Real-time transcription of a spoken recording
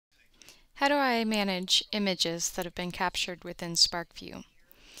How do I manage images that have been captured within SPARKvue?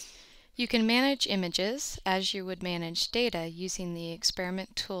 You can manage images as you would manage data using the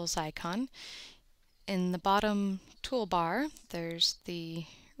Experiment Tools icon. In the bottom toolbar, there's the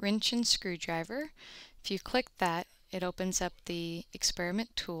wrench and screwdriver. If you click that, it opens up the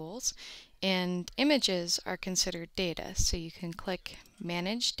Experiment Tools, and images are considered data. So you can click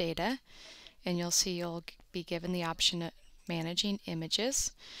Manage Data, and you'll see you'll be given the option of managing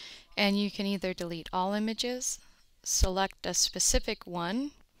images. And you can either delete all images, select a specific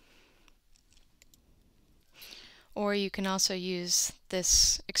one, or you can also use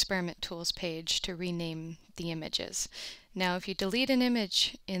this Experiment Tools page to rename the images. Now if you delete an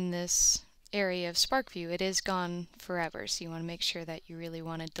image in this area of SPARKvue, it is gone forever, so you want to make sure that you really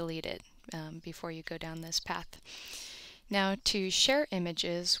want to delete it before you go down this path. Now to share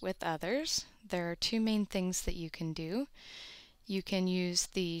images with others, there are two main things that you can do. You can use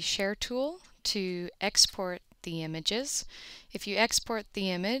the Share tool to export the images. If you export the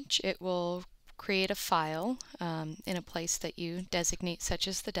image, it will create a file in a place that you designate, such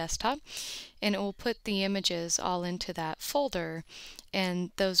as the desktop, and it will put the images all into that folder,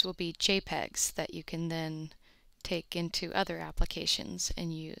 and those will be JPEGs that you can then take into other applications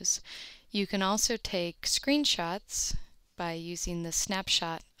and use. You can also take screenshots by using the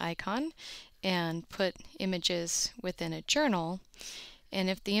snapshot icon and put images within a journal, and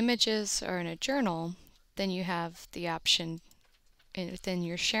if the images are in a journal, then you have the option within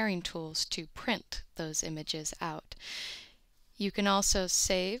your sharing tools to print those images out. You can also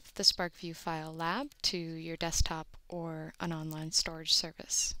save the SPARKvue file lab to your desktop or an online storage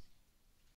service.